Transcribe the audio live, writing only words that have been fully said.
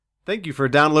Thank you for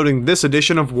downloading this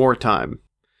edition of Wartime.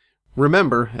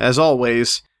 Remember, as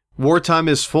always, Wartime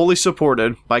is fully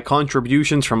supported by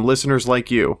contributions from listeners like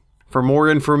you. For more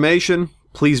information,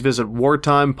 please visit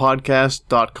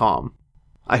wartimepodcast.com.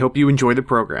 I hope you enjoy the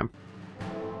program.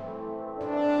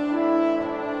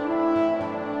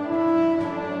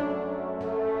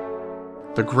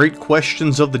 The great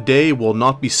questions of the day will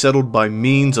not be settled by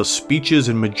means of speeches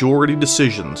and majority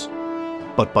decisions,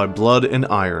 but by blood and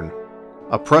iron.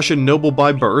 A Prussian noble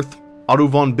by birth, Otto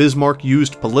von Bismarck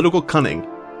used political cunning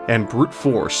and brute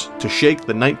force to shake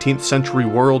the 19th century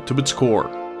world to its core.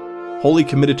 Wholly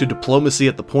committed to diplomacy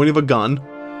at the point of a gun,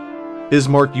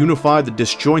 Bismarck unified the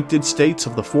disjointed states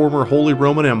of the former Holy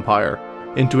Roman Empire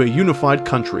into a unified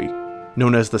country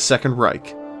known as the Second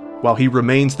Reich. While he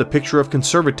remains the picture of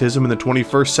conservatism in the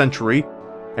 21st century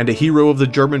and a hero of the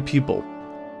German people,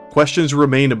 questions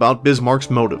remain about Bismarck's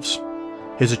motives.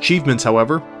 His achievements,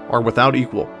 however, are without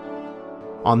equal.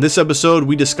 On this episode,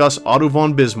 we discuss Otto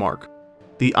von Bismarck,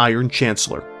 the Iron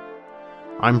Chancellor.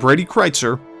 I'm Brady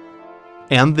Kreitzer,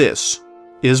 and this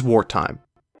is Wartime.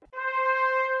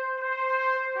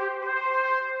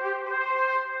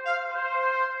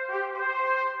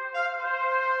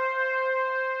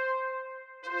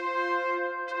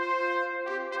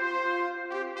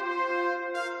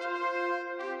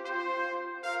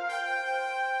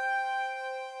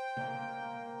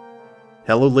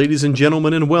 Hello ladies and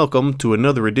gentlemen, and welcome to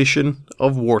another edition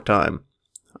of Wartime.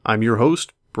 I'm your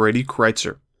host, Brady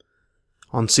Kreitzer.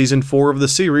 On Season 4 of the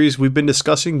series, we've been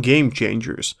discussing Game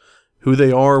Changers, who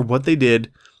they are, what they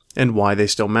did, and why they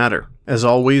still matter. As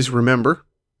always, remember,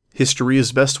 history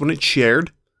is best when it's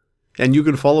shared, and you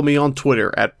can follow me on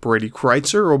Twitter at Brady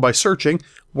Kreitzer or by searching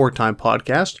Wartime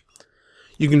Podcast.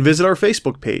 You can visit our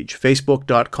Facebook page,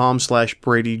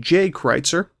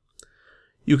 facebook.com/BradyJKreitzer.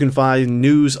 You can find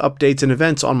news, updates, and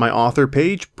events on my author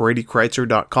page,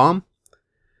 BradyKreitzer.com.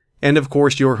 And of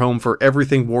course, your home for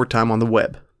everything wartime on the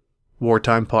web,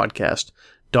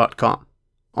 WartimePodcast.com.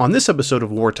 On this episode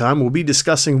of Wartime, we'll be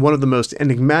discussing one of the most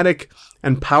enigmatic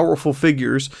and powerful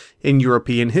figures in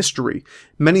European history.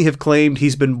 Many have claimed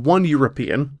he's been one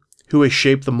European who has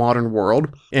shaped the modern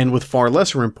world, and with far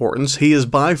lesser importance, he is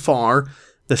by far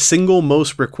the single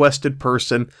most requested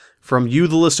person from you,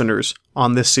 the listeners,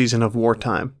 on this season of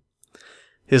Wartime.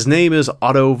 His name is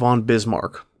Otto von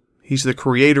Bismarck. He's the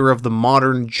creator of the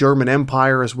modern German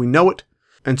Empire as we know it,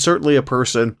 and certainly a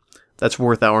person that's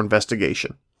worth our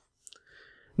investigation.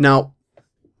 Now,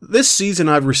 this season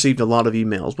I've received a lot of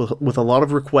emails with a lot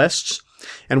of requests,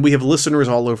 and we have listeners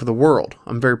all over the world.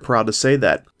 I'm very proud to say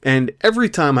that. And every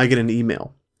time I get an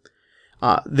email,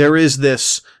 there is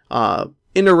this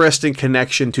interesting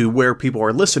connection to where people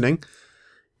are listening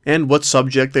and what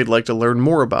subject they'd like to learn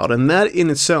more about. And that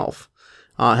in itself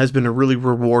has been a really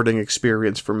rewarding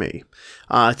experience for me.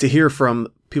 To hear from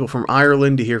people from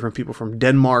Ireland, to hear from people from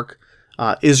Denmark,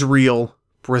 Israel,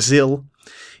 Brazil,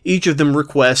 each of them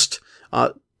request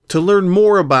to learn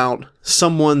more about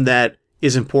someone that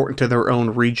is important to their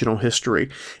own regional history.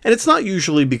 And it's not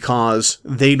usually because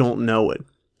they don't know it.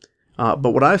 But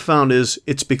what I've found is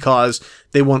it's because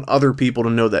they want other people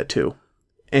to know that too.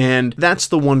 And that's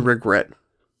the one regret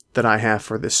that I have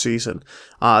for this season,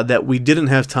 that we didn't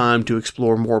have time to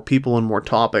explore more people and more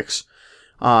topics.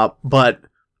 But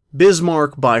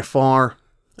Bismarck, by far,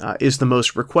 is the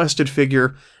most requested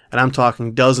figure, and I'm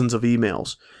talking dozens of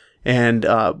emails. And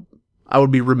I would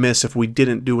be remiss if we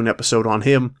didn't do an episode on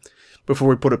him before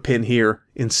we put a pin here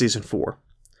in Season 4.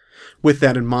 With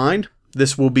that in mind,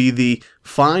 this will be the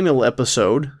final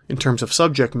episode in terms of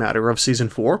subject matter of Season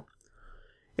 4.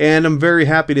 And I'm very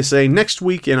happy to say next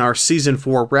week in our Season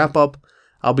 4 wrap-up,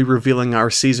 I'll be revealing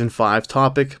our Season 5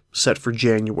 topic set for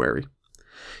January.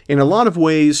 In a lot of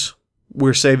ways,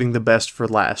 we're saving the best for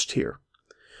last here.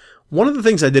 One of the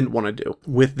things I didn't want to do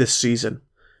with this season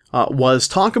was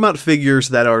talk about figures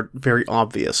that are very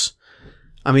obvious.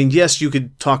 I mean, yes, you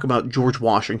could talk about George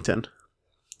Washington.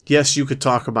 Yes, you could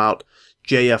talk about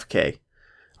JFK.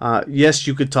 Yes,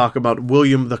 you could talk about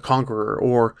William the Conqueror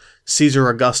or Caesar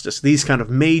Augustus, these kind of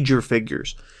major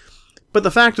figures. But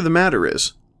the fact of the matter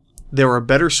is, there are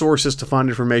better sources to find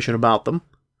information about them.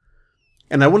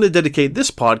 And I want to dedicate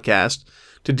this podcast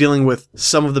to dealing with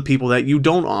some of the people that you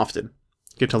don't often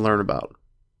get to learn about.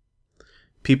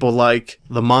 People like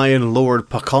the Mayan Lord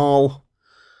Pakal,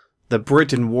 the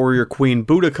Brit and warrior Queen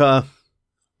Boudica,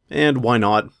 and why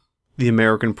not, the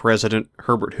American President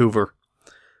Herbert Hoover.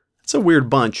 It's a weird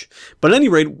bunch. But at any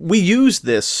rate, we use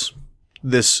this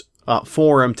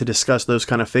forum to discuss those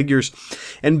kind of figures.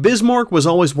 And Bismarck was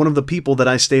always one of the people that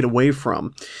I stayed away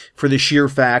from for the sheer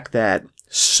fact that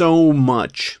So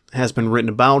much has been written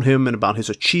about him and about his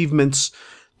achievements.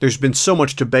 There's been so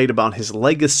much debate about his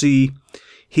legacy.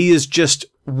 He is just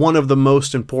one of the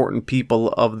most important people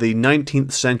of the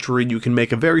 19th century. You can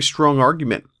make a very strong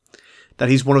argument that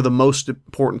he's one of the most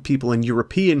important people in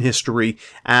European history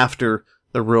after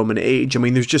the Roman age. I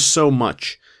mean, there's just so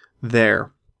much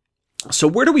there. So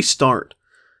where do we start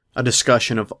a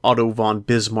discussion of Otto von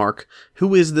Bismarck?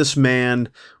 Who is this man?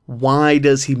 Why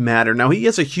does he matter? Now, he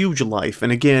has a huge life,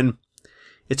 and again,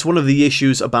 it's one of the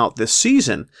issues about this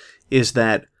season, is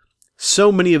that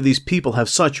so many of these people have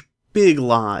such big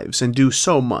lives and do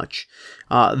so much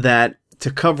that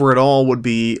to cover it all would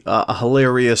be a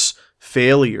hilarious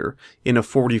failure in a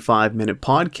 45-minute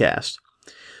podcast.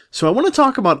 So I want to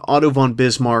talk about Otto von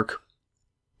Bismarck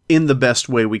in the best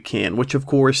way we can, which of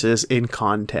course is in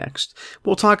context.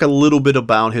 We'll talk a little bit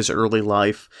about his early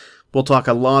life. We'll talk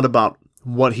a lot about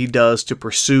what he does to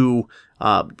pursue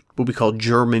what we call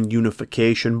German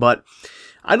unification. But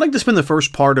I'd like to spend the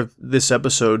first part of this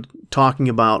episode talking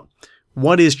about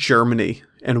what is Germany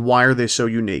and why are they so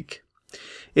unique.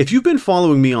 If you've been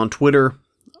following me on Twitter,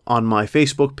 on my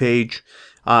Facebook page,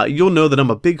 you'll know that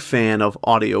I'm a big fan of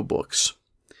audiobooks.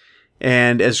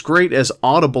 And as great as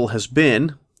Audible has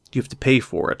been, you have to pay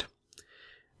for it.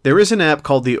 There is an app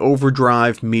called the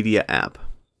Overdrive Media app.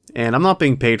 And I'm not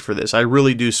being paid for this. I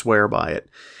really do swear by it.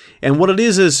 And what it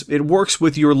is it works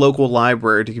with your local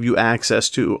library to give you access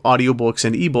to audiobooks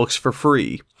and ebooks for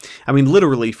free. I mean,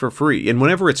 literally for free. And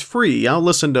whenever it's free, I'll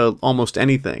listen to almost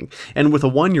anything. And with a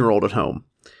 1-year-old at home,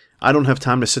 I don't have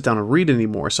time to sit down and read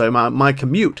anymore. So my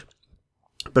commute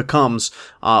becomes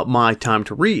my time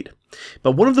to read.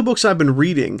 But one of the books I've been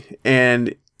reading,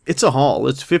 and it's a haul,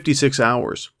 it's 56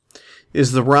 hours,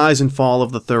 is The Rise and Fall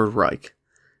of the Third Reich.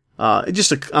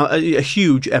 Just a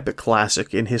huge epic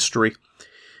classic in history.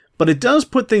 But it does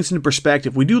put things into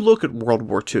perspective. We do look at World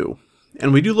War II,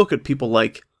 and we do look at people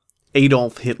like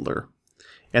Adolf Hitler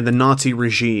and the Nazi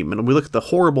regime, and we look at the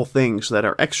horrible things that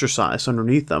are exercised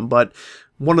underneath them, but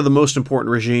one of the most important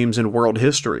regimes in world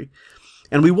history.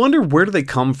 And we wonder, where do they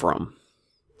come from?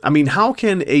 I mean, how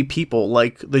can a people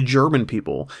like the German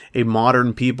people, a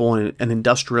modern people, an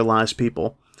industrialized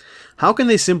people, how can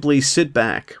they simply sit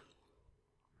back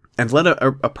and let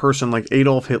a person like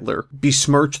Adolf Hitler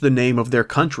besmirch the name of their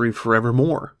country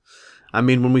forevermore? I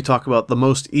mean, when we talk about the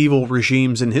most evil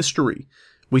regimes in history,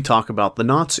 we talk about the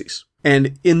Nazis.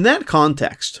 And in that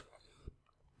context,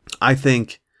 I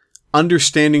think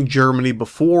understanding Germany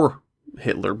before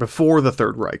Hitler, before the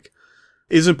Third Reich,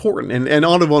 is important. And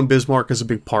Otto von Bismarck is a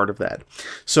big part of that.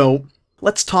 So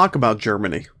let's talk about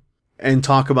Germany and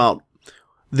talk about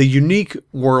the unique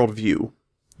worldview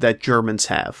that Germans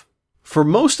have. For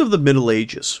most of the Middle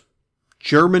Ages,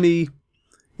 Germany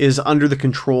is under the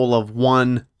control of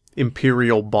one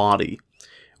imperial body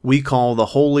we call the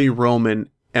Holy Roman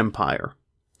Empire.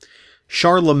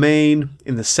 Charlemagne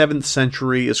in the 7th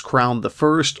century is crowned the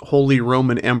first Holy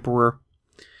Roman Emperor.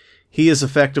 He is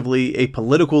effectively a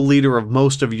political leader of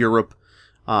most of Europe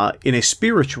in a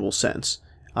spiritual sense,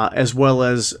 as well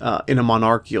as in a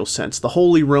monarchical sense. The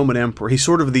Holy Roman Emperor, he's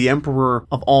sort of the emperor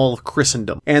of all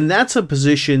Christendom. And that's a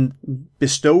position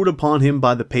bestowed upon him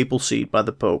by the papal seat, by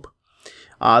the Pope,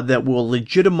 that will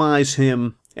legitimize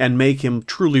him and make him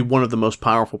truly one of the most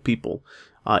powerful people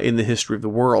in the history of the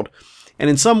world. And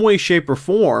in some way, shape, or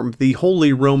form, the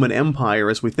Holy Roman Empire,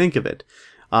 as we think of it,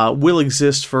 will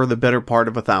exist for the better part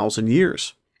of 1,000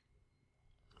 years.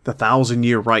 The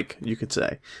 1,000-year Reich, you could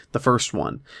say. The first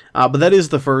one. But that is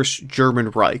the first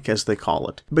German Reich, as they call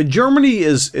it. But Germany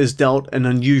is dealt an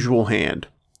unusual hand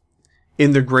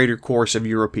in the greater course of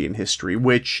European history,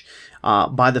 which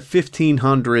by the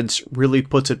 1500s really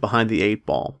puts it behind the 8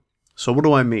 ball. So what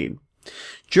do I mean?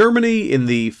 Germany in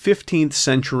the 15th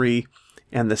century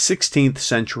and the 16th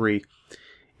century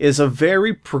is a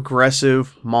very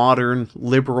progressive, modern,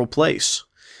 liberal place.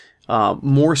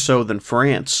 More so than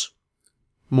France.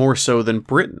 More so than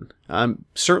Britain.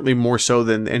 Certainly more so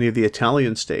than any of the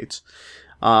Italian states.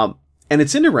 And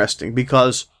it's interesting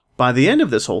because by the end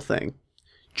of this whole thing,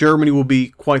 Germany will be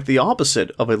quite the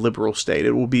opposite of a liberal state.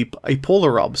 It will be a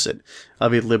polar opposite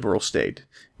of a liberal state.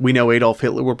 We know Adolf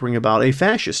Hitler will bring about a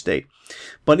fascist state.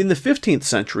 But in the 15th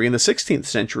century, in the 16th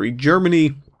century,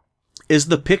 Germany is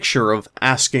the picture of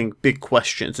asking big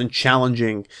questions and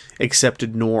challenging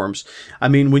accepted norms. I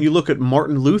mean, when you look at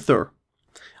Martin Luther,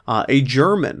 a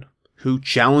German who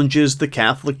challenges the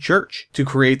Catholic Church to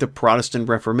create the Protestant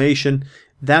Reformation,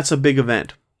 that's a big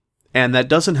event. And that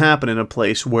doesn't happen in a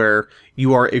place where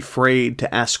you are afraid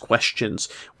to ask questions,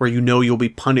 where you know you'll be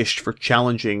punished for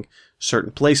challenging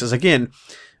certain places. Again,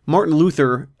 Martin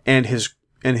Luther and his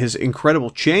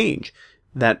incredible change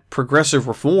that progressive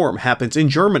reform happens in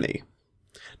Germany,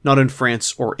 not in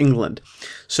France or England.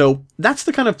 So that's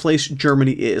the kind of place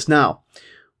Germany is. Now,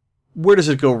 where does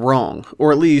it go wrong?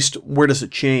 Or at least, where does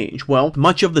it change? Well,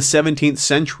 much of the 17th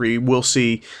century will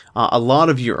see a lot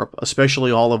of Europe, especially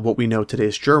all of what we know today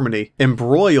as Germany,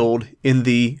 embroiled in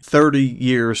the 30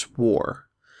 Years' War.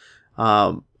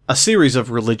 A series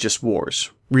of religious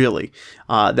wars, really,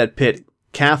 that pit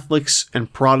Catholics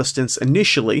and Protestants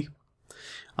initially,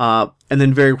 and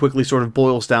then very quickly sort of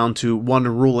boils down to one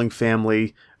ruling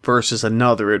family versus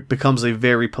another. It becomes a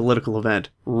very political event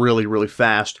really, really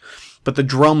fast. But the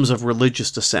drums of religious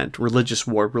dissent, religious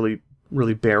war,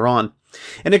 really bear on.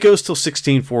 And it goes till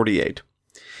 1648.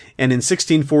 And in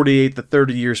 1648, the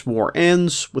 30 Years' War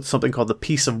ends with something called the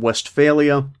Peace of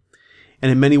Westphalia.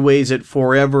 And in many ways, it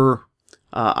forever,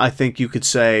 I think you could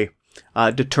say,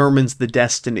 determines the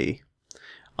destiny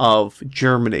of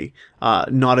Germany,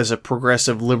 not as a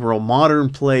progressive, liberal,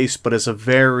 modern place, but as a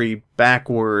very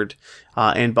backward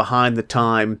and behind the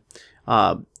time,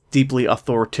 deeply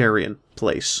authoritarian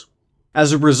place.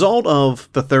 As a result of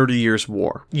the 30 Years'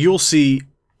 War, you'll see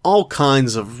all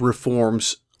kinds of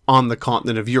reforms on the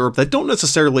continent of Europe that don't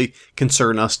necessarily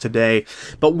concern us today,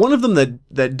 but one of them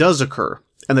that does occur,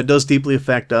 and that does deeply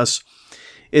affect us,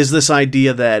 is this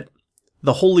idea that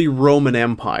the Holy Roman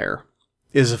Empire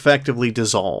is effectively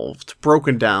dissolved,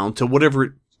 broken down to whatever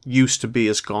it used to be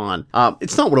is gone.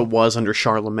 It's not what it was under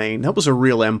Charlemagne. That was a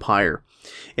real empire.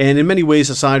 And in many ways,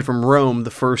 aside from Rome,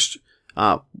 the first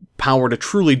power to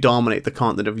truly dominate the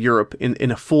continent of Europe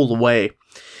in a full way.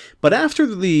 But after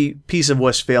the Peace of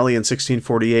Westphalia in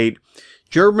 1648,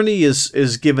 Germany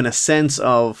is given a sense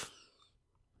of,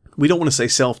 we don't want to say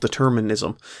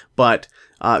self-determinism, but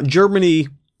Germany,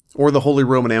 or the Holy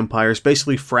Roman Empire, is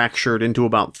basically fractured into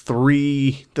about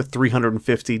 3 to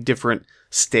 350 different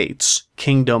states,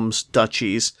 kingdoms,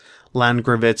 duchies,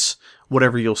 landgravats,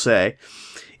 whatever you'll say,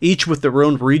 each with their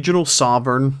own regional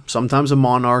sovereign, sometimes a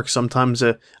monarch, sometimes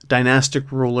a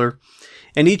dynastic ruler,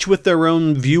 and each with their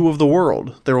own view of the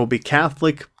world. There will be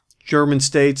Catholic German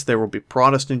states, there will be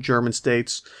Protestant German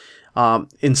states.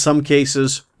 In some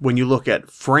cases, when you look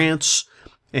at France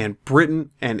and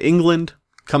Britain and England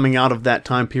coming out of that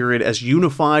time period as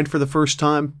unified for the first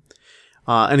time,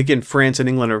 and again, France and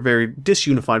England are very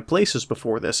disunified places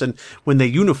before this, and when they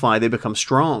unify, they become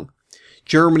strong.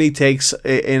 Germany takes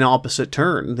an opposite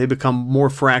turn. They become more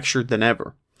fractured than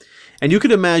ever. And you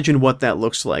can imagine what that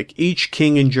looks like. Each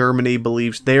king in Germany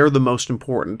believes they're the most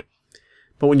important.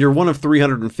 But when you're one of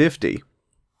 350,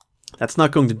 that's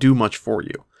not going to do much for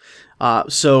you.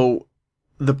 So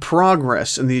the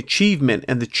progress and the achievement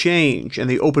and the change and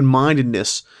the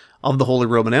open-mindedness of the Holy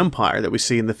Roman Empire that we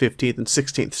see in the 15th and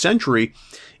 16th century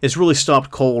is really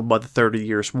stopped cold by the 30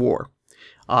 Years' War.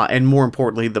 And more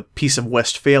importantly, the Peace of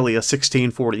Westphalia,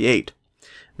 1648,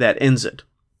 that ends it.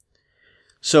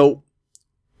 So,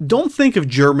 don't think of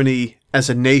Germany as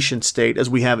a nation-state as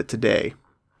we have it today,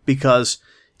 because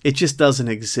it just doesn't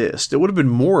exist. It would have been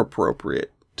more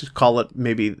appropriate to call it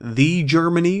maybe the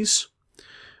Germanies,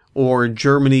 or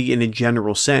Germany in a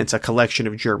general sense, a collection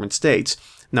of German states.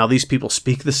 Now, these people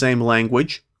speak the same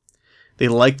language, they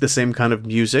like the same kind of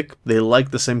music, they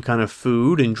like the same kind of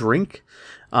food and drink.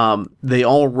 They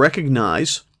all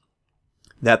recognize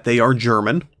that they are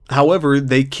German. However,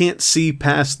 they can't see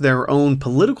past their own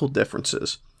political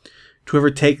differences to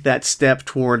ever take that step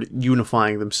toward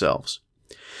unifying themselves.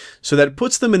 So that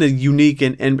puts them in a unique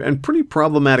and pretty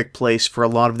problematic place for a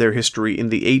lot of their history in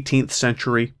the 18th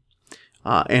century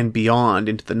and beyond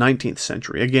into the 19th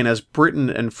century. Again, as Britain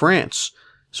and France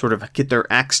sort of get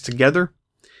their acts together,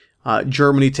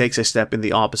 Germany takes a step in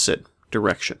the opposite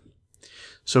direction.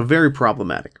 So very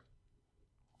problematic.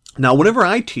 Now, whenever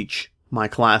I teach my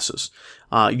classes,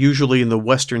 usually in the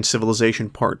Western Civilization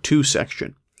Part 2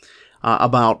 section,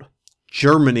 about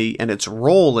Germany and its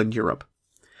role in Europe,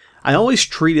 I always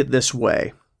treat it this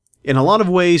way. In a lot of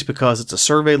ways, because it's a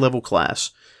survey level class,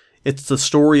 it's the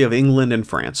story of England and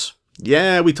France.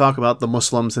 Yeah, we talk about the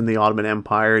Muslims and the Ottoman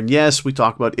Empire, and yes, we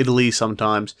talk about Italy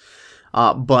sometimes,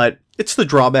 but it's the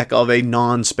drawback of a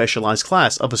non-specialized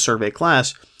class, of a survey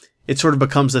class. It sort of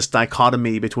becomes this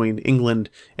dichotomy between England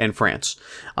and France.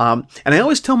 And I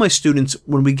always tell my students,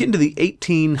 when we get into the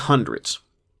 1800s,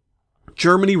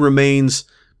 Germany remains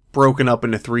broken up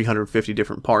into 350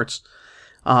 different parts.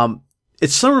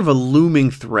 It's sort of a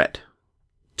looming threat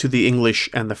to the English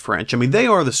and the French. I mean, they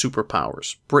are the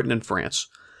superpowers, Britain and France.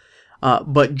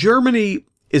 But Germany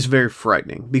is very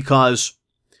frightening because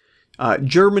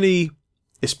Germany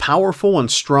is powerful and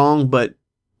strong, but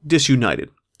disunited.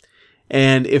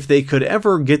 And if they could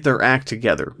ever get their act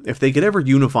together, if they could ever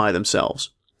unify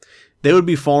themselves, they would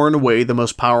be far and away the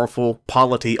most powerful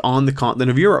polity on the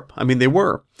continent of Europe. I mean, they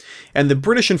were. And the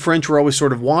British and French were always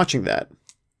sort of watching that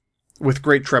with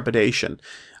great trepidation.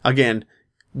 Again,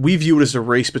 we view it as a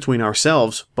race between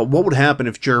ourselves, but what would happen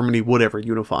if Germany would ever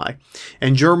unify?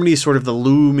 And Germany is sort of the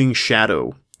looming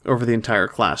shadow over the entire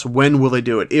class. When will they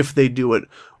do it? If they do it,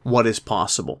 what is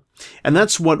possible? And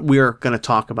that's what we're going to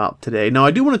talk about today. Now,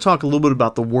 I do want to talk a little bit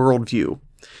about the worldview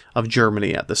of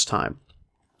Germany at this time,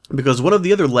 because one of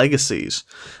the other legacies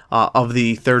of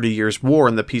the 30 Years' War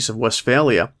and the Peace of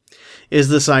Westphalia is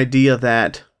this idea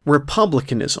that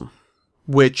republicanism,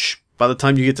 which by the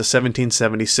time you get to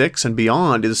 1776 and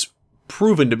beyond is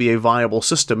proven to be a viable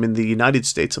system in the United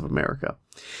States of America,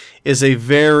 is a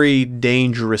very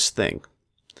dangerous thing.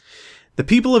 The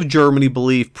people of Germany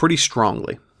believe pretty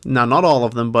strongly, now not all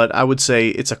of them, but I would say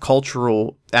it's a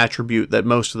cultural attribute that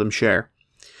most of them share,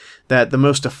 that the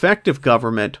most effective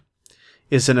government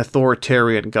is an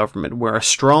authoritarian government where a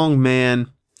strong man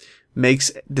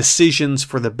makes decisions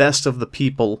for the best of the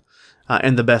people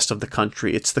and the best of the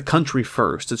country. It's the country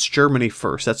first. It's Germany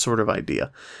first, that sort of idea.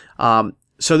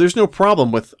 So there's no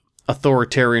problem with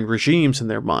authoritarian regimes in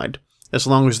their mind, as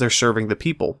long as they're serving the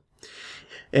people.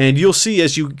 And you'll see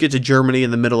as you get to Germany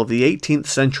in the middle of the 18th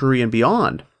century and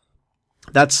beyond,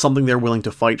 that's something they're willing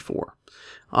to fight for.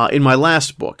 In my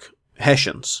last book,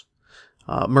 Hessians,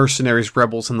 Mercenaries,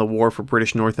 Rebels, in the War for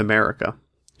British North America,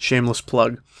 shameless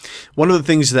plug, one of the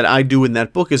things that I do in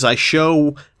that book is I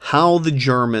show how the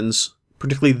Germans,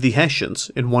 particularly the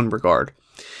Hessians in one regard,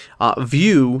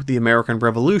 view the American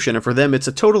Revolution, and for them it's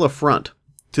a total affront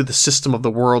to the system of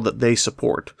the world that they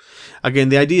support. Again,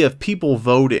 the idea of people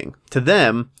voting, to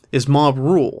them, is mob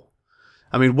rule.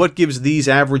 I mean, what gives these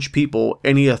average people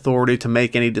any authority to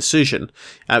make any decision?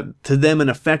 To them, an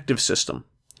effective system,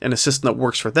 and a system that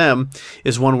works for them,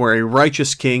 is one where a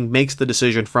righteous king makes the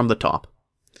decision from the top.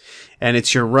 And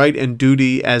it's your right and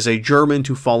duty as a German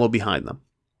to follow behind them.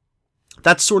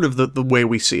 That's sort of the way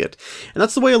we see it. And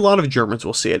that's the way a lot of Germans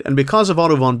will see it. And because of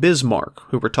Otto von Bismarck,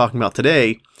 who we're talking about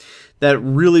today, that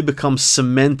really becomes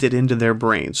cemented into their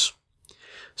brains.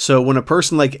 So when a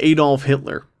person like Adolf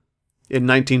Hitler in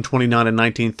 1929 and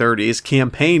 1930 is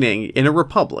campaigning in a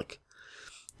republic,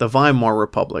 the Weimar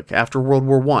Republic, after World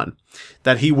War I,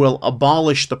 that he will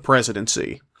abolish the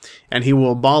presidency and he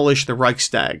will abolish the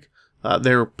Reichstag,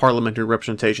 their parliamentary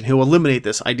representation. He'll eliminate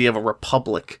this idea of a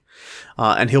republic,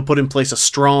 and he'll put in place a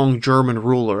strong German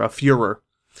ruler, a Führer.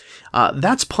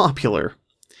 That's popular,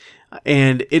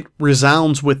 and it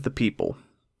resounds with the people.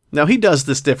 Now, he does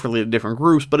this differently to different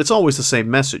groups, but it's always the same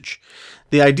message.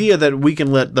 The idea that we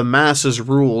can let the masses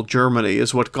rule Germany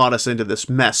is what got us into this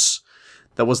mess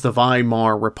that was the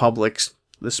Weimar Republics,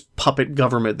 this puppet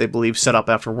government they believe set up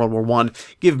after World War I.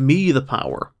 Give me the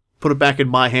power. Put it back in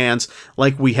my hands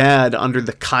like we had under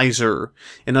the Kaiser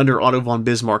and under Otto von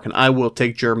Bismarck, and I will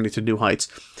take Germany to new heights.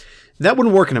 That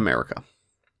wouldn't work in America.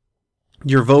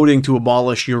 You're voting to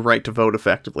abolish your right to vote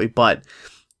effectively, but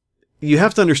you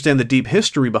have to understand the deep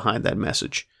history behind that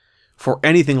message for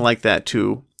anything like that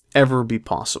to ever be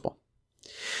possible.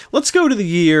 Let's go to the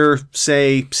year,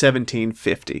 say,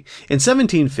 1750. In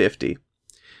 1750,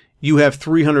 you have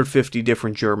 350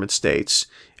 different German states,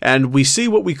 and we see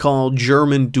what we call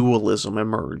German dualism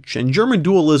emerge. And German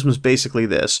dualism is basically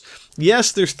this.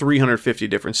 Yes, there's 350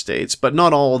 different states, but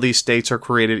not all of these states are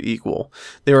created equal.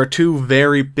 There are two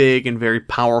very big and very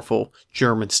powerful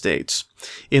German states.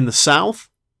 In the south,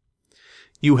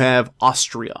 you have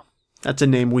Austria. That's a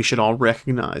name we should all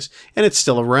recognize, and it's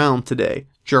still around today.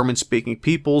 German-speaking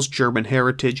peoples, German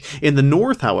heritage. In the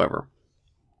north, however,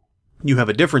 you have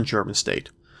a different German state.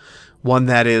 One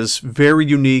that is very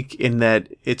unique in that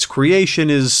its creation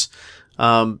is,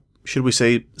 should we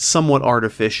say, somewhat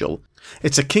artificial.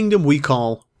 It's a kingdom we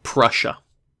call Prussia.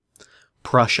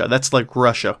 Prussia, that's like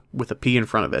Russia with a P in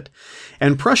front of it.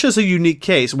 And Prussia is a unique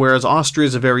case, whereas Austria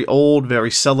is a very old,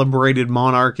 very celebrated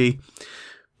monarchy.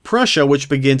 Prussia, which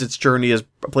begins its journey as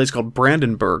a place called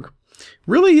Brandenburg,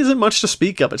 really isn't much to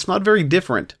speak of. It's not very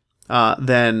different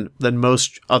than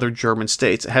most other German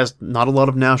states. It has not a lot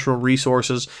of natural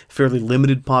resources, fairly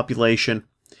limited population.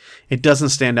 It doesn't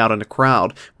stand out in a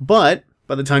crowd. But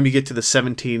by the time you get to the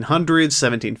 1700s,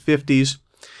 1750s,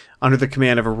 under the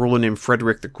command of a ruler named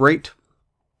Frederick the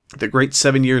Great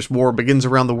 7 Years' War begins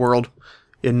around the world.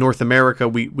 In North America,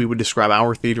 we would describe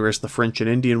our theater as the French and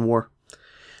Indian War.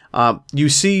 You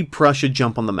see Prussia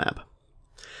jump on the map,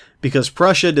 because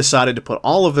Prussia decided to put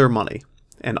all of their money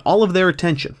and all of their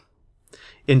attention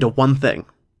into one thing.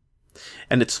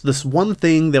 And it's this one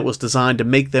thing that was designed to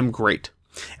make them great.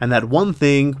 And that one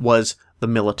thing was the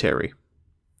military.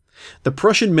 The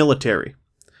Prussian military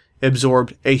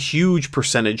absorbed a huge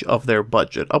percentage of their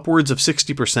budget, upwards of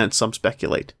 60%, some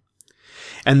speculate.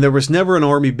 And there was never an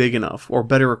army big enough or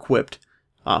better equipped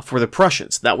for the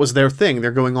Prussians. That was their thing.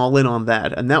 They're going all in on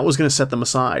that, and that was going to set them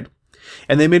aside.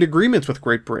 And they made agreements with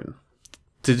Great Britain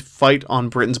to fight on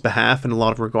Britain's behalf in a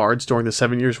lot of regards during the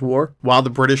 7 Years' War, while the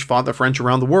British fought the French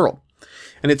around the world.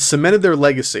 And it cemented their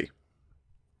legacy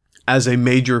as a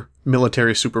major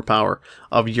military superpower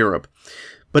of Europe.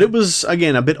 But it was,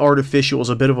 again, a bit artificial. It was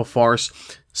a bit of a farce.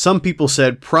 Some people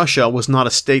said Prussia was not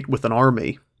a state with an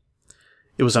army.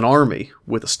 It was an army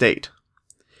with a state.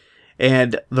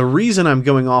 And the reason I'm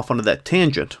going off onto that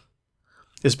tangent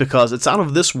is because it's out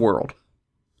of this world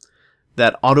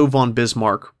that Otto von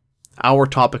Bismarck, our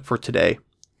topic for today,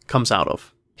 comes out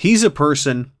of. He's a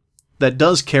person that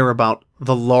does care about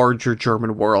the larger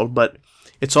German world, but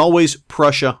it's always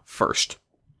Prussia first.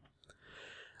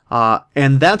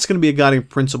 And that's going to be a guiding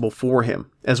principle for him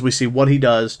as we see what he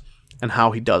does and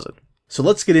how he does it. So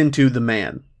let's get into the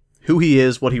man, who he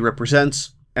is, what he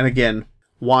represents, and again,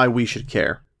 why we should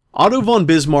care. Otto von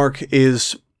Bismarck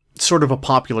is sort of a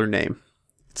popular name.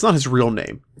 It's not his real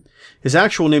name. His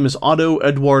actual name is Otto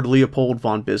Eduard Leopold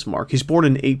von Bismarck. He's born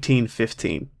in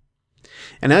 1815.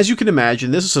 And as you can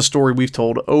imagine, this is a story we've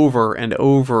told over and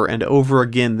over and over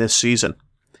again this season.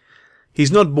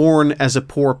 He's not born as a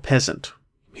poor peasant.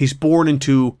 He's born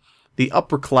into the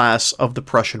upper class of the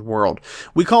Prussian world.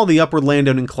 We call the upper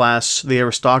landowning class, the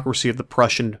aristocracy of the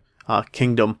Prussian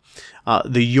kingdom,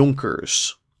 the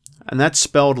Junkers. And that's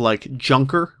spelled like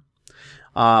Junker.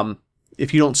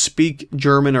 If you don't speak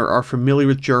German or are familiar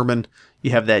with German,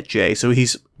 you have that J. So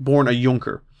he's born a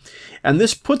Junker. And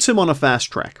this puts him on a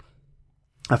fast track.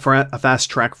 A fast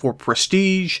track for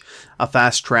prestige, a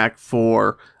fast track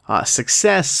for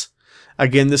success.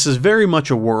 Again, this is very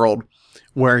much a world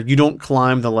where you don't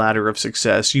climb the ladder of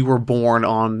success. You were born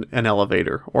on an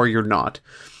elevator, or you're not.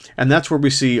 And that's where we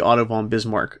see Otto von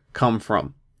Bismarck come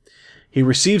from. He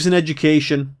receives an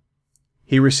education.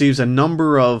 He receives a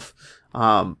number of,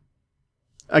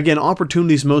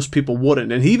 opportunities most people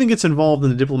wouldn't. And he even gets involved in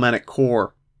the diplomatic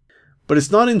corps. But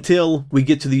it's not until we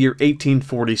get to the year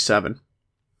 1847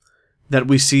 that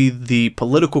we see the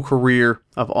political career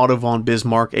of Otto von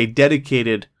Bismarck, a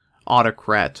dedicated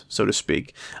autocrat, so to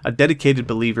speak, a dedicated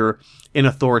believer in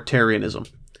authoritarianism,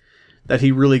 that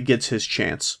he really gets his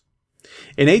chance.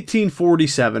 In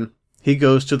 1847, he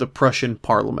goes to the Prussian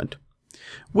Parliament,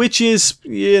 which is,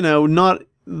 not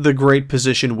the great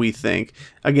position we think.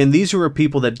 Again, these are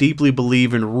people that deeply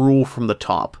believe in rule from the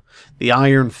top, the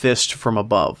iron fist from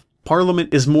above.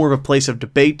 Parliament is more of a place of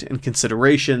debate and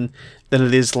consideration than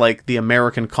it is like the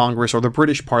American Congress or the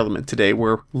British Parliament today,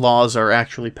 where laws are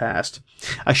actually passed.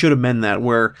 I should amend that,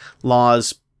 where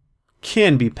laws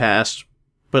can be passed,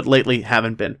 but lately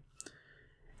haven't been.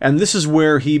 And this is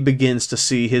where he begins to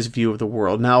see his view of the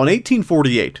world. Now, in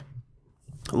 1848,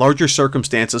 larger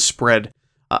circumstances spread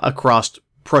across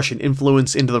Prussian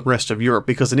influence into the rest of Europe,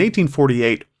 because in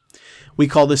 1848, we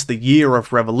call this the year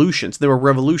of revolutions. There were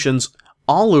revolutions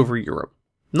all over Europe,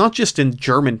 not just in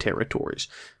German territories,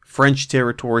 French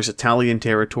territories, Italian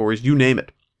territories, you name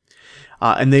it.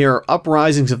 And they are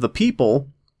uprisings of the people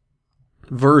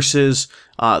versus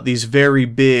these very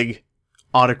big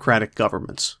autocratic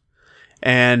governments.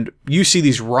 And you see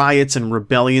these riots and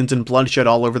rebellions and bloodshed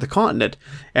all over the continent.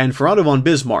 And for Otto von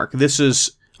Bismarck, this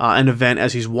is an event,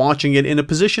 as he's watching it, in a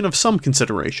position of some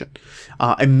consideration.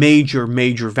 A major,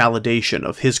 major validation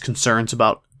of his concerns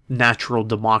about natural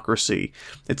democracy.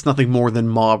 It's nothing more than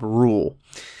mob rule.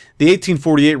 The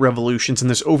 1848 revolutions, and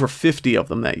there's over 50 of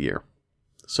them that year.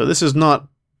 So this is not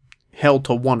held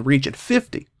to one region.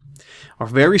 50 are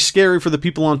very scary for the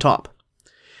people on top.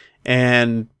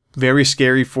 And very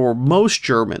scary for most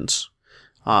Germans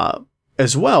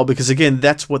as well, because again,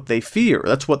 that's what they fear.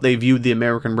 That's what they viewed the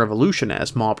American Revolution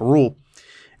as, mob rule.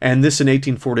 And this in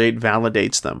 1848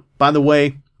 validates them. By the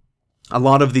way, a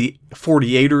lot of the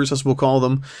 48ers, as we'll call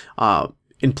them,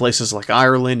 in places like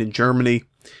Ireland and Germany,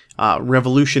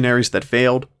 revolutionaries that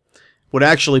failed, would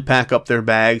actually pack up their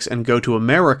bags and go to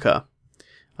America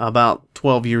about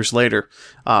 12 years later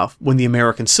when the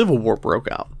American Civil War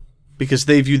broke out, because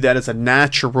they viewed that as a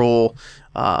natural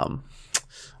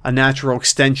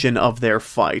extension of their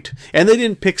fight. And they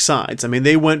didn't pick sides. I mean,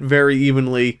 they went very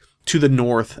evenly to the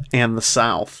north and the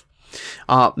south.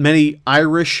 Many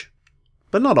Irish,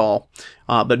 but not all,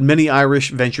 but many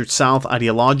Irish ventured south,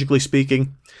 ideologically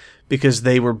speaking, because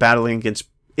they were battling against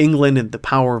England and the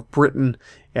power of Britain,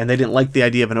 and they didn't like the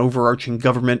idea of an overarching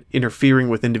government interfering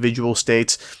with individual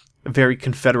states. A very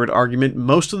Confederate argument.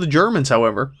 Most of the Germans,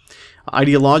 however,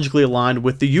 ideologically aligned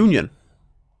with the Union.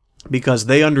 because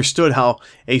they understood how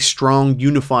a strong,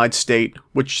 unified state,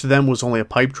 which to them was only a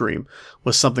pipe dream,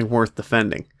 was something worth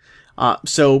defending.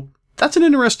 So that's an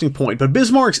interesting point, but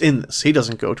Bismarck's in this. He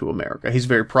doesn't go to America. He's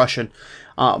very Prussian,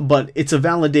 but it's a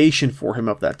validation for him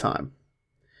of that time.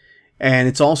 And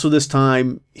it's also this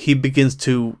time he begins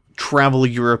to travel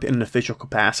Europe in an official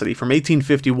capacity. From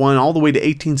 1851 all the way to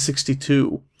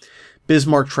 1862,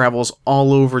 Bismarck travels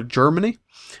all over Germany,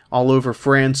 all over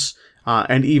France,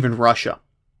 and even Russia.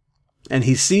 And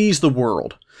he sees the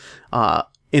world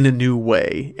in a new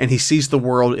way, and he sees the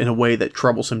world in a way that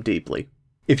troubles him deeply.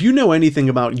 If you know anything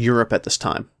about Europe at this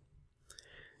time,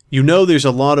 you know there's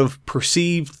a lot of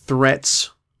perceived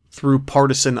threats through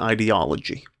partisan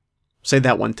ideology. Say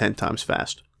that one 10 times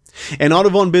fast. And Otto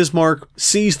von Bismarck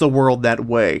sees the world that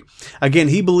way. Again,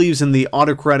 he believes in the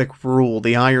autocratic rule,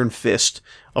 the iron fist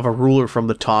of a ruler from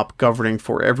the top governing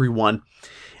for everyone.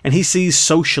 And he sees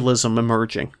socialism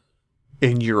emerging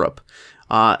in Europe.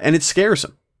 And it scares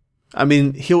him. I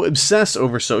mean, he'll obsess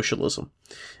over socialism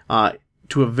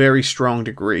to a very strong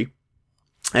degree.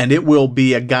 And it will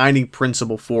be a guiding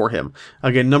principle for him.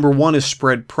 Again, number one is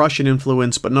spread Prussian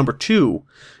influence, but number two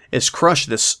is crush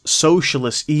this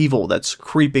socialist evil that's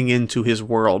creeping into his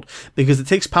world, because it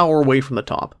takes power away from the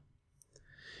top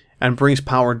and brings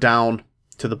power down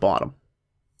to the bottom.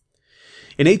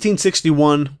 In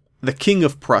 1861, the King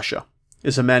of Prussia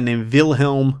is a man named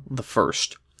Wilhelm I.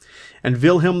 And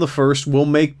Wilhelm I will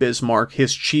make Bismarck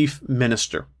his chief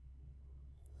minister.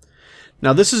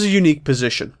 Now, this is a unique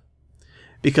position,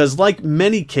 because like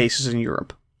many cases in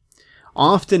Europe,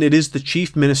 often it is the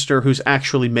chief minister who's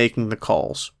actually making the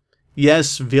calls.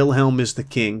 Yes, Wilhelm is the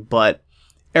king, but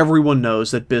everyone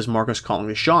knows that Bismarck is calling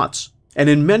the shots. And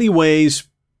in many ways,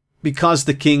 because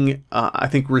the king, I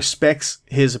think, respects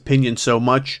his opinion so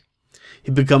much, he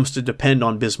becomes to depend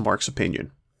on Bismarck's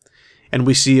opinion. And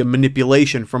we see a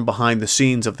manipulation from behind the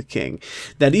scenes of the king,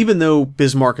 that even though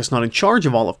Bismarck is not in charge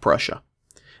of all of Prussia,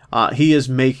 he is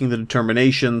making the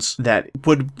determinations that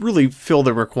would really fill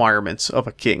the requirements of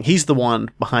a king. He's the one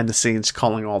behind the scenes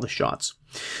calling all the shots.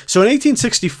 So in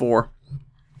 1864,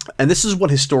 and this is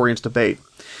what historians debate,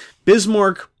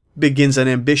 Bismarck begins an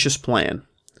ambitious plan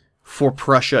for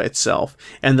Prussia itself.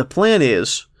 And the plan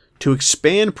is to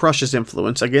expand Prussia's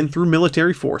influence, again, through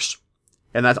military force.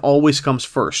 And that always comes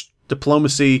first.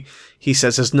 Diplomacy, he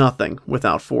says, is nothing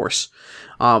without force.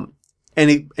 And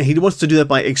he wants to do that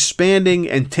by expanding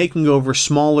and taking over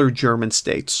smaller German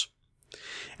states.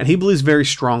 And he believes very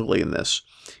strongly in this.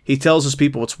 He tells his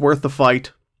people it's worth the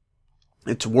fight,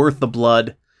 it's worth the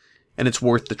blood, and it's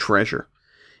worth the treasure.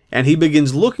 And he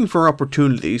begins looking for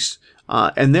opportunities,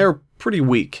 and they're pretty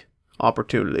weak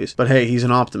opportunities. But hey, he's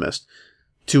an optimist.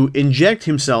 To inject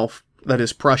himself, that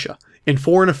is Prussia, in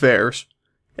foreign affairs,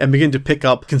 and begin to pick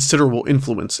up considerable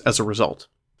influence as a result.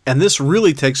 And this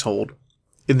really takes hold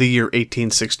in the year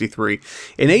 1863.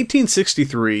 In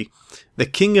 1863, the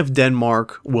King of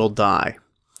Denmark will die.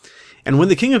 And when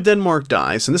the King of Denmark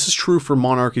dies, and this is true for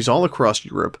monarchies all across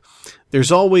Europe,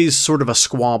 there's always sort of a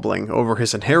squabbling over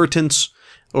his inheritance,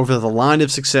 over the line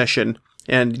of succession,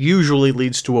 and usually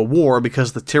leads to a war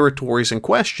because the territories in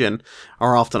question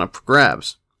are often up for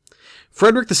grabs.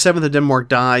 Frederick VII of Denmark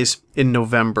dies in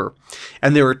November,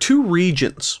 and there are two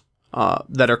regions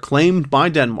that are claimed by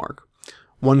Denmark,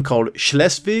 one called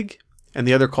Schleswig and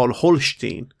the other called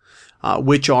Holstein,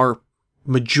 which are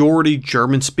majority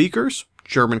German speakers,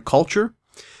 German culture,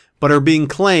 but are being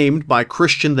claimed by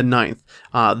Christian IX,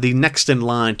 the next in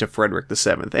line to Frederick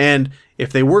VII. And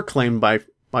if they were claimed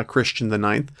by Christian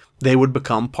IX, they would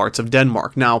become parts of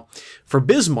Denmark. Now, for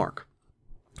Bismarck,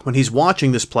 when he's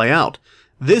watching this play out,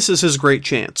 this is his great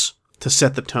chance to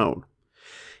set the tone.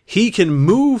 He can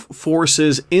move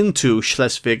forces into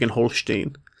Schleswig and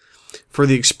Holstein for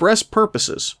the express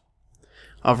purposes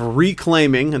of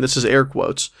reclaiming, and this is air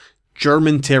quotes,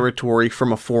 German territory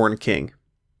from a foreign king.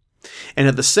 And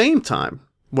at the same time,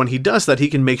 when he does that, he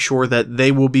can make sure that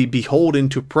they will be beholden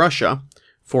to Prussia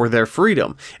for their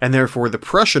freedom, and therefore the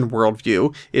Prussian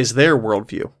worldview is their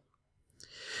worldview.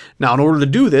 Now, in order to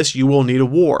do this, you will need a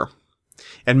war.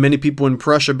 And many people in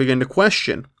Prussia begin to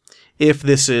question if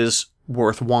this is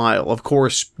worthwhile. Of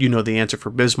course, you know the answer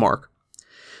for Bismarck.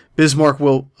 Bismarck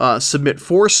will submit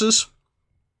forces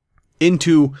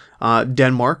into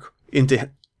Denmark,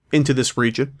 into this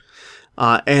region,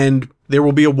 and there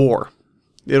will be a war.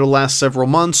 It'll last several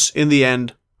months. In the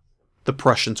end, the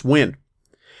Prussians win.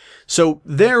 So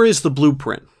there is the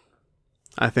blueprint,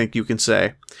 I think you can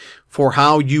say, for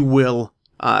how you will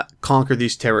conquer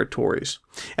these territories.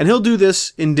 And he'll do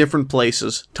this in different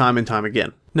places, time and time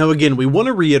again. Now again, we want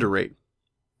to reiterate,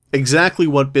 exactly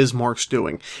what Bismarck's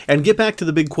doing. And get back to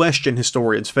the big question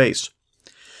historians face.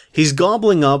 He's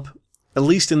gobbling up, at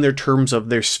least in their terms of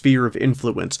their sphere of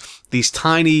influence, these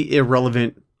tiny,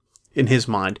 irrelevant, in his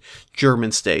mind,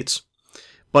 German states.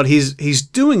 But he's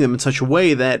doing them in such a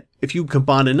way that if you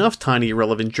combine enough tiny,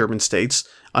 irrelevant German states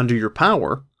under your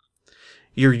power,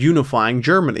 you're unifying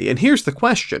Germany. And here's the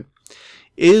question.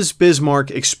 Is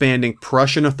Bismarck expanding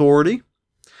Prussian authority?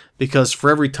 Because for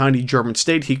every tiny German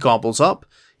state he gobbles up,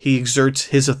 he exerts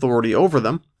his authority over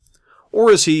them.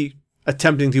 Or is he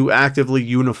attempting to actively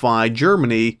unify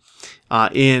Germany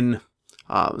in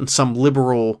some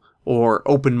liberal or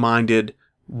open-minded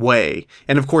way?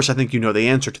 And of course, I think you know the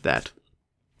answer to that.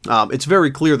 It's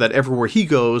very clear that everywhere he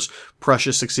goes,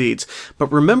 Prussia succeeds.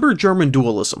 But remember German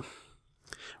dualism.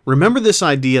 Remember this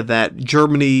idea that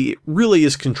Germany really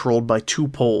is controlled by two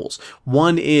poles,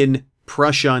 one in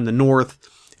Prussia in the north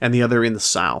and the other in the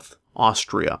south,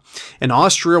 Austria. And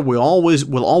Austria will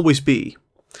always be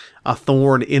a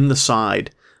thorn in the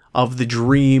side of the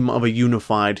dream of a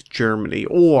unified Germany,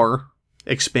 or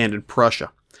expanded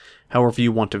Prussia, however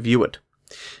you want to view it.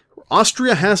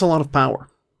 Austria has a lot of power.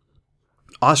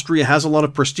 Austria has a lot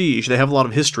of prestige. They have a lot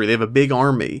of history. They have a big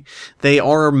army. They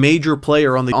are a major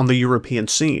player on the European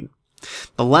scene.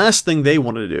 The last thing they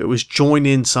want to do is join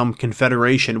in some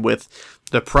confederation with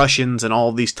the Prussians and all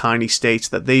of these tiny states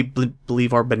that they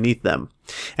believe are beneath them.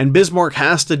 And Bismarck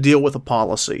has to deal with a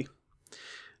policy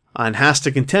and has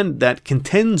to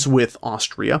contends with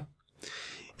Austria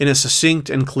in a succinct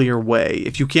and clear way.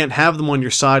 If you can't have them on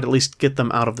your side, at least get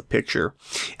them out of the picture.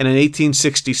 And in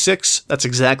 1866, that's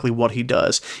exactly what he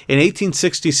does. In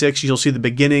 1866, you'll see the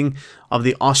beginning of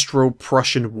the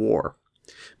Austro-Prussian War.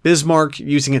 Bismarck,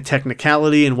 using a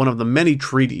technicality in one of the many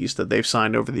treaties that they've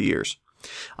signed over the years,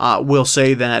 will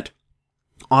say that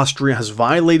Austria has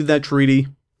violated that treaty.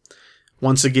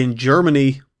 Once again,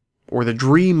 Germany, or the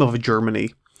dream of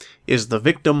Germany, is the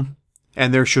victim,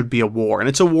 and there should be a war. And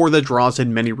it's a war that draws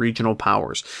in many regional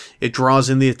powers. It draws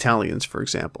in the Italians, for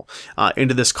example,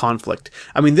 into this conflict.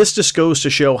 I mean, this just goes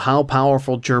to show how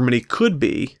powerful Germany could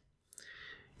be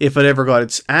if it ever got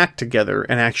its act together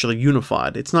and actually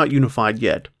unified. It's not unified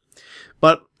yet.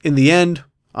 But in the end,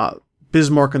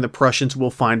 Bismarck and the Prussians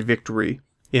will find victory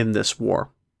in this war.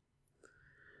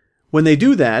 When they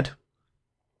do that,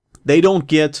 they don't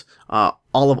get all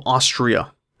of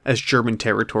Austria as German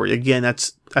territory. Again,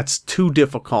 that's too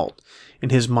difficult in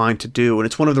his mind to do, and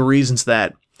it's one of the reasons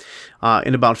that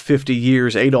in about 50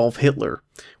 years, Adolf Hitler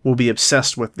will be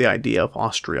obsessed with the idea of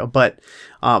Austria. But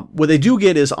what they do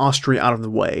get is Austria out of the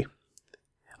way.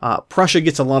 Prussia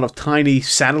gets a lot of tiny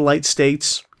satellite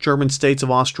states, German states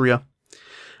of Austria,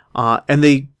 and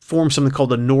they form something called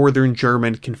the Northern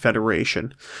German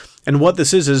Confederation. And what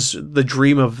this is the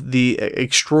dream of the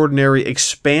extraordinary,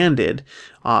 expanded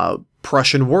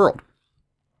Prussian world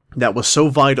that was so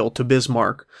vital to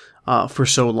Bismarck for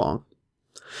so long.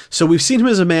 So we've seen him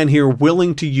as a man here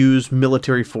willing to use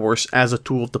military force as a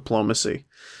tool of diplomacy.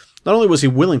 Not only was he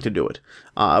willing to do it,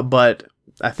 but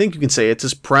I think you can say it's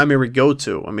his primary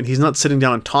go-to. I mean, he's not sitting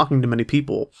down and talking to many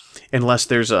people unless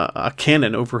there's a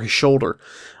cannon over his shoulder.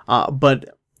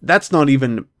 But that's not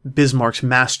even Bismarck's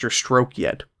master stroke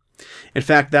yet. In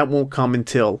fact, that won't come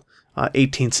until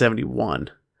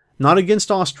 1871. Not against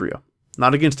Austria,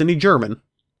 not against any German,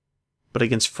 but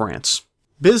against France.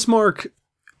 Bismarck,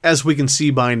 as we can see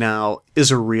by now,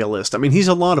 is a realist. I mean, he's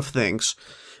a lot of things,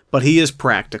 but he is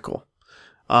practical.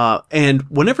 And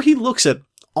whenever he looks at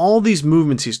all these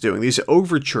movements he's doing, these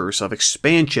overtures of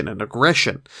expansion and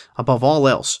aggression above all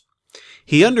else,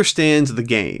 he understands the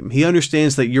game. He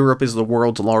understands that Europe is the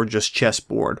world's largest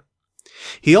chessboard.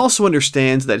 He also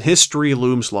understands that history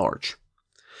looms large.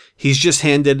 He's just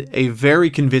handed a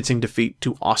very convincing defeat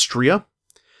to Austria.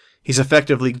 He's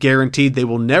effectively guaranteed they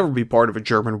will never be part of a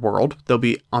German world. They'll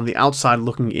be on the outside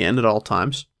looking in at all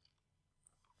times.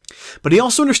 But he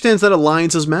also understands that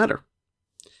alliances matter.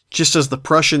 Just as the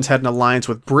Prussians had an alliance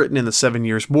with Britain in the 7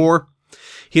 Years' War,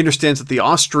 he understands that the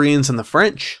Austrians and the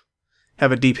French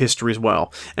have a deep history as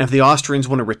well. And if the Austrians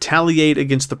want to retaliate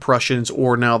against the Prussians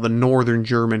or now the Northern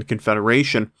German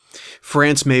Confederation,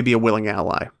 France may be a willing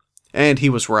ally. And he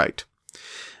was right.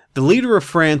 The leader of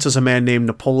France is a man named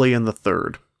Napoleon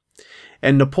III.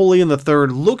 And Napoleon III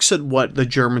looks at what the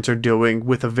Germans are doing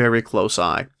with a very close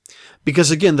eye.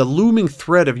 Because again, the looming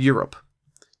threat of Europe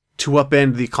to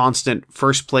upend the constant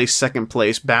first place, second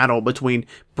place battle between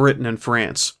Britain and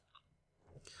France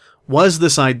was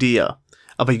this idea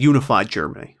of a unified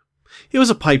Germany. It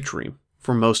was a pipe dream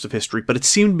for most of history, but it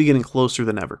seemed to be getting closer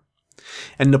than ever.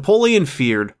 And Napoleon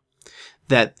feared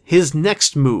that his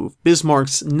next move,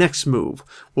 Bismarck's next move,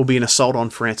 will be an assault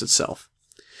on France itself.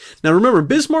 Now remember,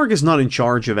 Bismarck is not in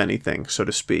charge of anything, so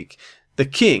to speak. The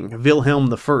king,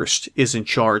 Wilhelm I, is in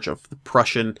charge of the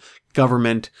Prussian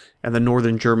government and the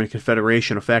Northern German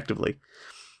Confederation, effectively.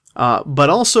 But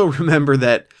also remember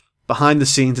that behind the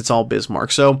scenes, it's all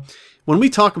Bismarck. So when we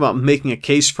talk about making a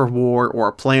case for war or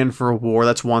a plan for a war,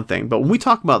 that's one thing. But when we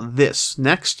talk about this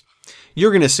next,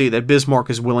 you're going to see that Bismarck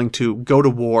is willing to go to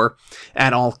war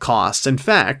at all costs. In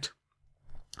fact,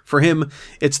 for him,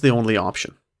 it's the only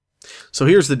option. So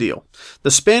here's the deal.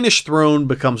 The Spanish throne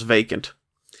becomes vacant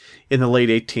in the late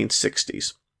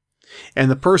 1860s.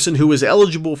 And the person who is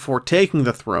eligible for taking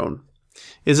the throne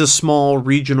is a small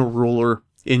regional ruler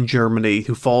in Germany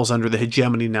who falls under the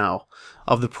hegemony now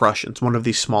of the Prussians, one of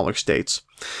these smaller states.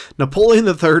 Napoleon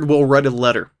III will write a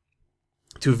letter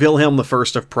to Wilhelm I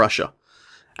of Prussia,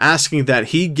 asking that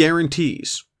he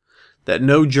guarantees that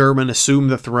no German assume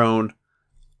the throne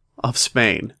of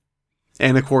Spain.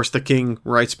 And of course, the king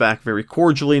writes back very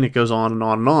cordially, and it goes on and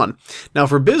on and on. Now,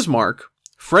 for Bismarck,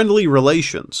 friendly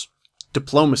relations,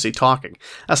 diplomacy, talking,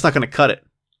 that's not going to cut it.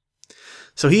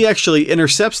 So he actually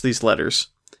intercepts these letters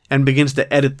and begins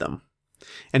to edit them.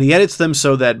 And he edits them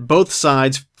so that both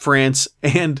sides, France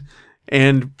and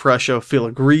Prussia, feel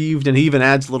aggrieved, and he even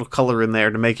adds a little color in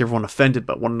there to make everyone offended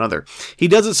by one another. He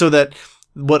does it so that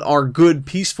what are good,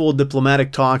 peaceful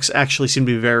diplomatic talks actually seem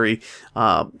to be very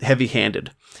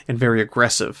heavy-handed and very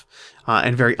aggressive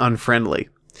and very unfriendly.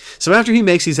 So after he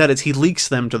makes these edits, he leaks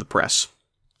them to the press.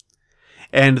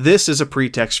 And this is a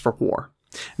pretext for war.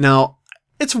 Now,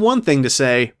 it's one thing to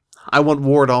say, I want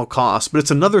war at all costs, but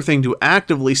it's another thing to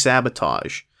actively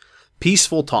sabotage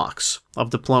peaceful talks of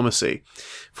diplomacy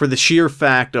for the sheer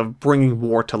fact of bringing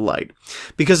war to light.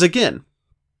 Because again,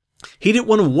 he didn't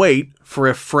want to wait for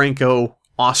a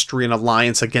Franco-Austrian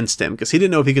alliance against him, because he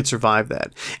didn't know if he could survive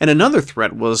that. And another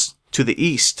threat was to the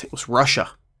east. It was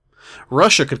Russia.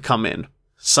 Russia could come in,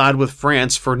 side with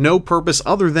France for no purpose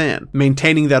other than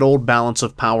maintaining that old balance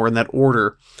of power and that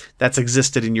order that's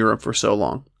existed in Europe for so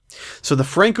long. So the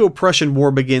Franco-Prussian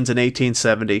War begins in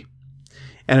 1870,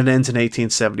 and it ends in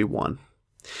 1871.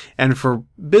 And for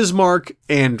Bismarck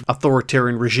and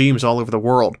authoritarian regimes all over the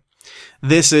world,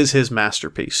 this is his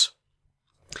masterpiece.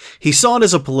 He saw it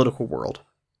as a political world.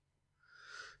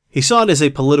 He saw it as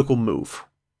a political move.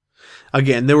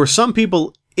 Again, there were some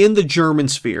people in the German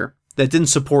sphere that didn't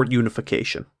support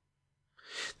unification.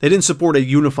 They didn't support a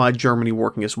unified Germany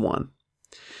working as one.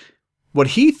 What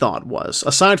he thought was,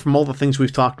 aside from all the things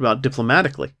we've talked about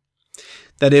diplomatically,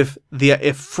 that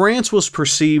if France was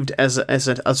perceived as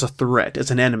a threat,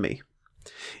 as an enemy,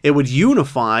 it would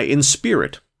unify in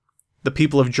spirit the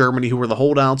people of Germany who were the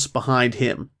holdouts behind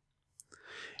him.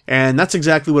 And that's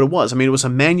exactly what it was. I mean, it was a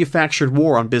manufactured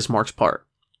war on Bismarck's part.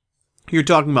 You're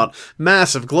talking about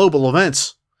massive global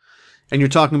events, and you're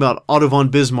talking about Otto von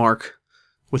Bismarck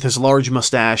with his large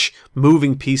mustache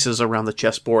moving pieces around the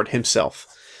chessboard himself.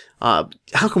 How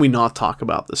can we not talk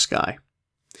about this guy?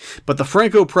 But the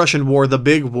Franco-Prussian War, the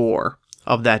big war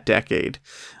of that decade,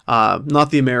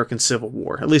 not the American Civil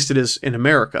War, at least it is in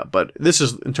America, but this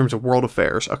is, in terms of world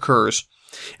affairs, occurs.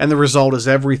 And the result is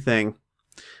everything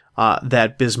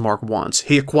that Bismarck wants.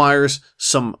 He acquires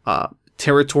some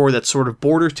territory that's sort of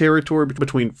border territory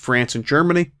between France and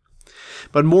Germany.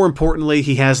 But more importantly,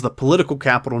 he has the political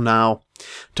capital now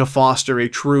to foster a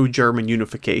true German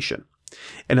unification.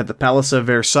 And at the Palace of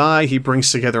Versailles, he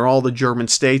brings together all the German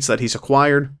states that he's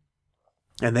acquired,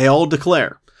 and they all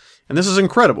declare, and this is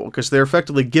incredible because they're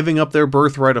effectively giving up their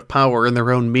birthright of power in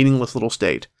their own meaningless little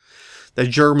state, that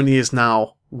Germany is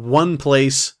now one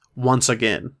place once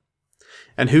again.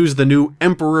 And who's the new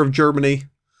Emperor of Germany?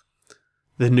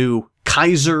 The new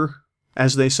Kaiser,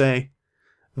 as they say,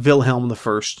 Wilhelm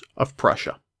I of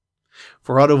Prussia.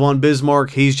 For Otto von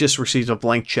Bismarck, he's just received a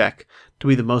blank check to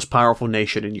be the most powerful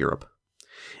nation in Europe.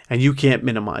 And you can't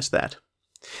minimize that.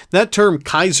 That term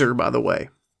Kaiser, by the way,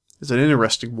 is an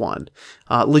interesting one.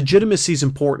 Legitimacy is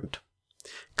important.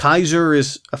 Kaiser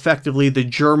is effectively the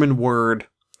German word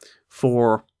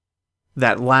for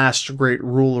that last great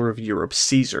ruler of Europe,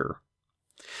 Caesar.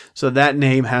 So that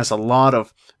name has a lot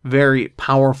of very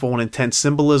powerful and intense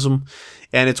symbolism,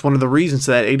 and it's one of the reasons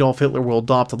that Adolf Hitler will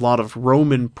adopt a lot of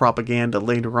Roman propaganda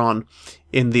later on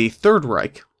in the Third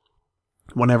Reich,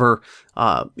 whenever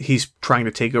he's trying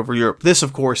to take over Europe. This,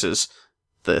 of course, is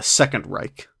the Second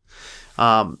Reich.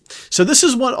 So this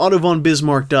is what Otto von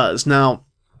Bismarck does. Now,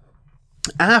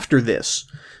 after this,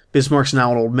 Bismarck's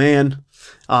now an old man.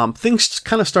 Things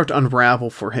kind of start to unravel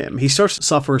for him. He starts to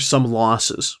suffer some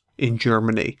losses in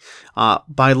Germany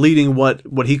by leading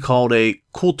what he called a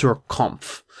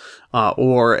Kulturkampf,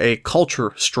 or a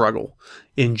culture struggle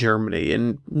in Germany.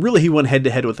 And really, he went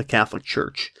head-to-head with the Catholic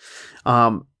Church.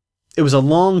 It was a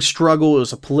long struggle. It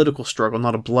was a political struggle,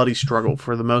 not a bloody struggle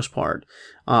for the most part.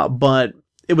 But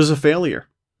it was a failure.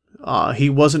 He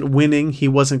wasn't winning. He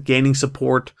wasn't gaining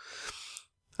support.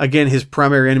 Again, his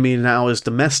primary enemy now is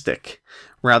domestic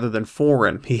rather than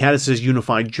foreign. He has his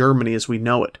unified Germany as we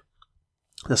know it,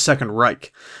 the Second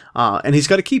Reich, and he's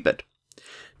got to keep it.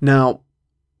 Now,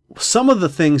 some of the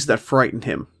things that frighten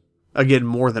him, again,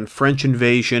 more than French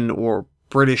invasion or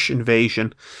British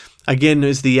invasion, again,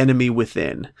 is the enemy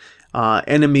within.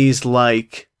 Enemies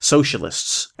like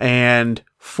socialists and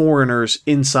foreigners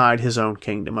inside his own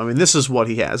kingdom. I mean, this is what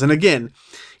he has. And again,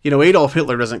 Adolf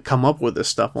Hitler doesn't come up with this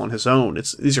stuff on his own.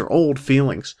 These are old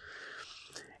feelings.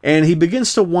 And he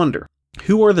begins to wonder,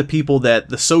 who are the people that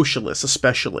the socialists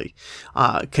especially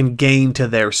can gain to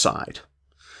their side?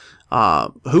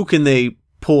 Who can they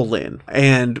pull in?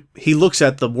 And he looks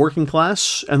at the working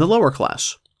class and the lower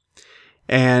class.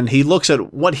 And he looks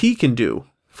at what he can do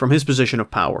from his position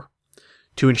of power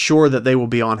to ensure that they will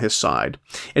be on his side.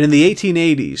 And in the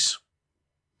 1880s,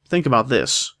 think about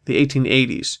this, the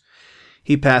 1880s,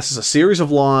 he passes a series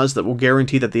of laws that will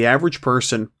guarantee that the average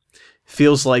person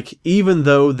feels like even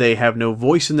though they have no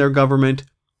voice in their government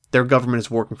is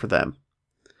working for them.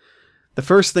 The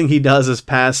first thing he does is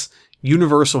pass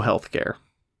universal health care.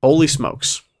 Holy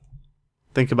smokes.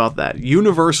 Think about that.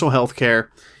 Universal health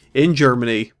care in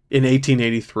Germany in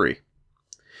 1883.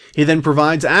 He then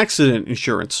provides accident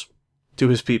insurance to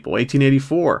his people,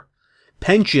 1884.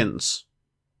 Pensions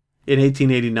in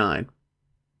 1889.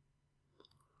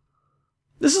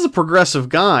 This is a progressive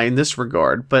guy in this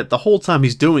regard, but the whole time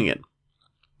he's doing it,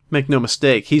 make no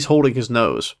mistake, he's holding his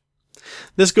nose.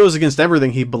 This goes against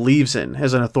everything he believes in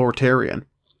as an authoritarian,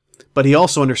 but he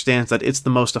also understands that it's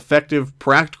the most effective,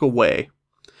 practical way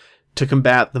to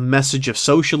combat the message of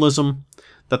socialism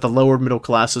that the lower middle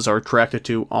classes are attracted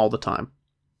to all the time.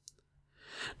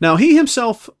 Now, he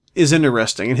himself is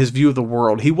interesting in his view of the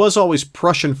world. He was always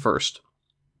Prussian first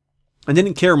and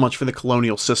didn't care much for the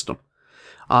colonial system.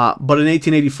 But in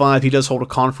 1885, he does hold a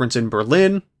conference in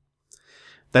Berlin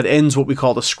that ends what we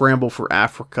call the Scramble for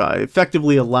Africa. It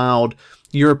effectively allowed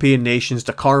European nations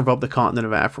to carve up the continent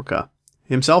of Africa,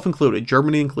 himself included,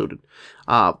 Germany included,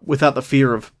 without the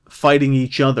fear of fighting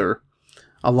each other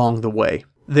along the way.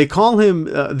 They call him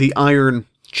the Iron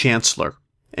Chancellor,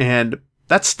 and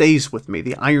that stays with me,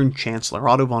 the Iron Chancellor,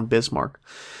 Otto von Bismarck,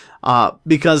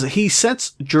 because he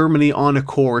sets Germany on a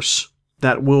course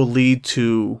that will lead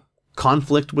to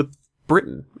conflict with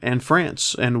Britain and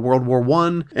France and World War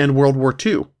I and World War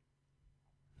II.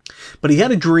 But he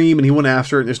had a dream and he went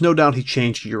after it, and there's no doubt he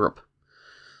changed Europe.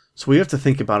 So we have to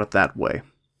think about it that way.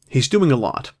 He's doing a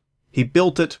lot. He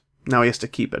built it, now he has to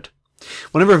keep it.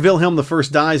 Whenever Wilhelm I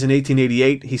dies in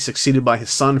 1888, he's succeeded by his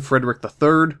son Frederick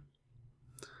III.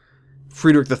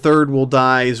 Friedrich III will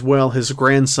die as well. His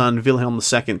grandson Wilhelm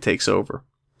II takes over.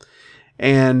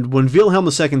 And when Wilhelm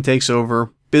II takes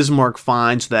over, Bismarck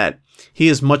finds that he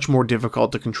is much more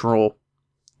difficult to control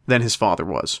than his father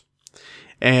was.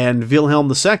 And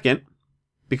Wilhelm II,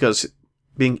 because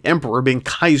being emperor, being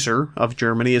Kaiser of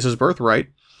Germany is his birthright,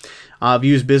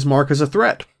 views Bismarck as a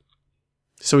threat.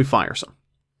 So he fires him.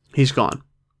 He's gone.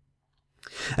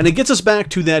 And it gets us back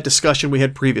to that discussion we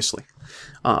had previously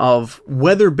of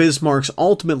whether Bismarck's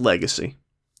ultimate legacy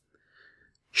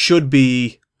should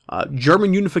be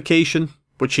German unification,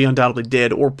 which he undoubtedly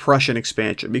did, or Prussian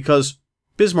expansion, because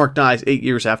Bismarck dies 8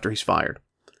 years after he's fired.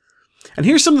 And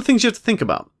here's some of the things you have to think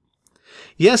about.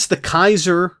 Yes, the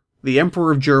Kaiser, the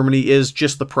Emperor of Germany, is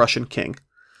just the Prussian king.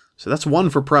 So that's one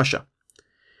for Prussia.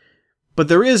 But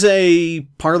there is a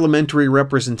parliamentary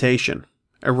representation,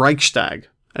 a Reichstag,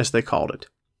 as they called it.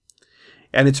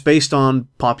 And it's based on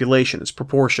population. It's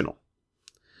proportional.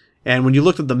 And when you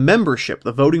looked at the membership,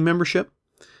 the voting membership,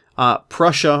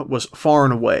 Prussia was far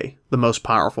and away the most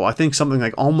powerful. I think something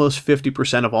like almost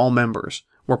 50% of all members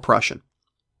were Prussian.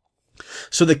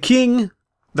 So the king,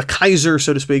 the Kaiser,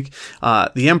 so to speak,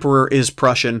 the emperor is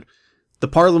Prussian. The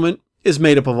parliament is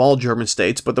made up of all German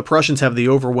states, but the Prussians have the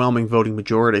overwhelming voting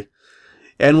majority.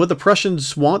 And what the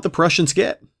Prussians want, the Prussians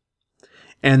get.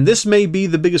 And this may be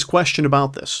the biggest question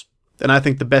about this. And I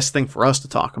think the best thing for us to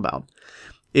talk about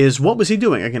is what was he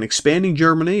doing? Again, expanding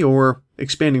Germany or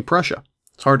expanding Prussia?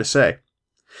 It's hard to say.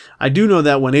 I do know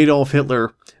that when Adolf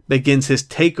Hitler begins his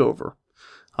takeover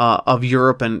of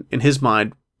Europe, and in his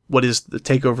mind, what is the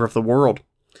takeover of the world,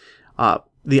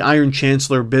 the Iron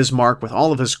Chancellor Bismarck, with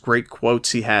all of his great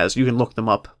quotes he has, you can look them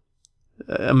up,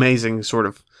 amazing sort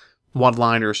of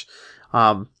one-liners,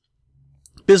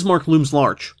 Bismarck looms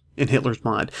large in Hitler's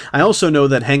mind. I also know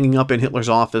that hanging up in Hitler's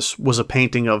office was a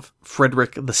painting of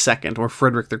Frederick II, or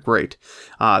Frederick the Great,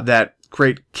 that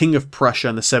great king of Prussia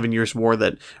in the 7 Years' War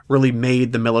that really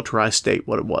made the militarized state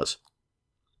what it was.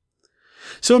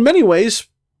 So in many ways,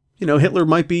 Hitler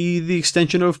might be the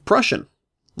extension of Prussian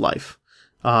life.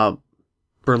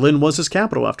 Berlin was his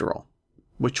capital, after all,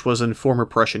 which was in former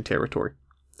Prussian territory.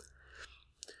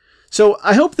 So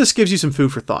I hope this gives you some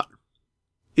food for thought.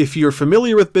 If you're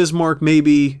familiar with Bismarck,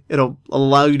 maybe it'll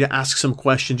allow you to ask some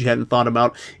questions you hadn't thought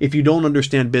about if you don't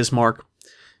understand Bismarck.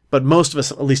 But most of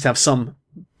us at least have some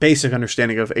basic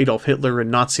understanding of Adolf Hitler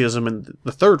and Nazism and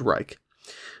the Third Reich.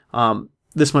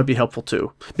 This might be helpful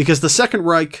too, because the Second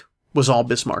Reich was all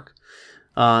Bismarck.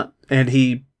 And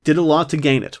he did a lot to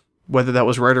gain it. Whether that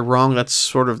was right or wrong, that's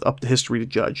sort of up to history to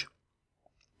judge.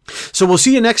 So we'll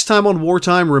see you next time on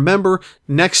Wartime. Remember,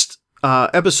 next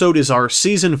episode is our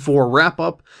Season 4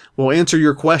 wrap-up. We'll answer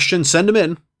your questions. Send them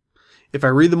in. If I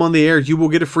read them on the air, you will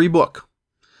get a free book.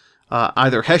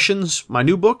 Either Hessian's, my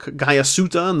new book, Gaius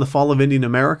Suta and the Fall of Indian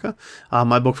America,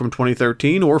 my book from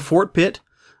 2013, or Fort Pitt,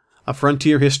 A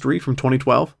Frontier History from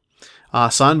 2012,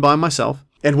 signed by myself.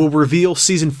 And we'll reveal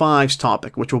Season 5's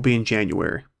topic, which will be in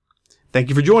January. Thank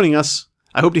you for joining us.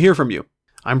 I hope to hear from you.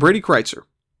 I'm Brady Kreitzer,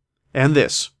 and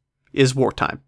this is Wartime.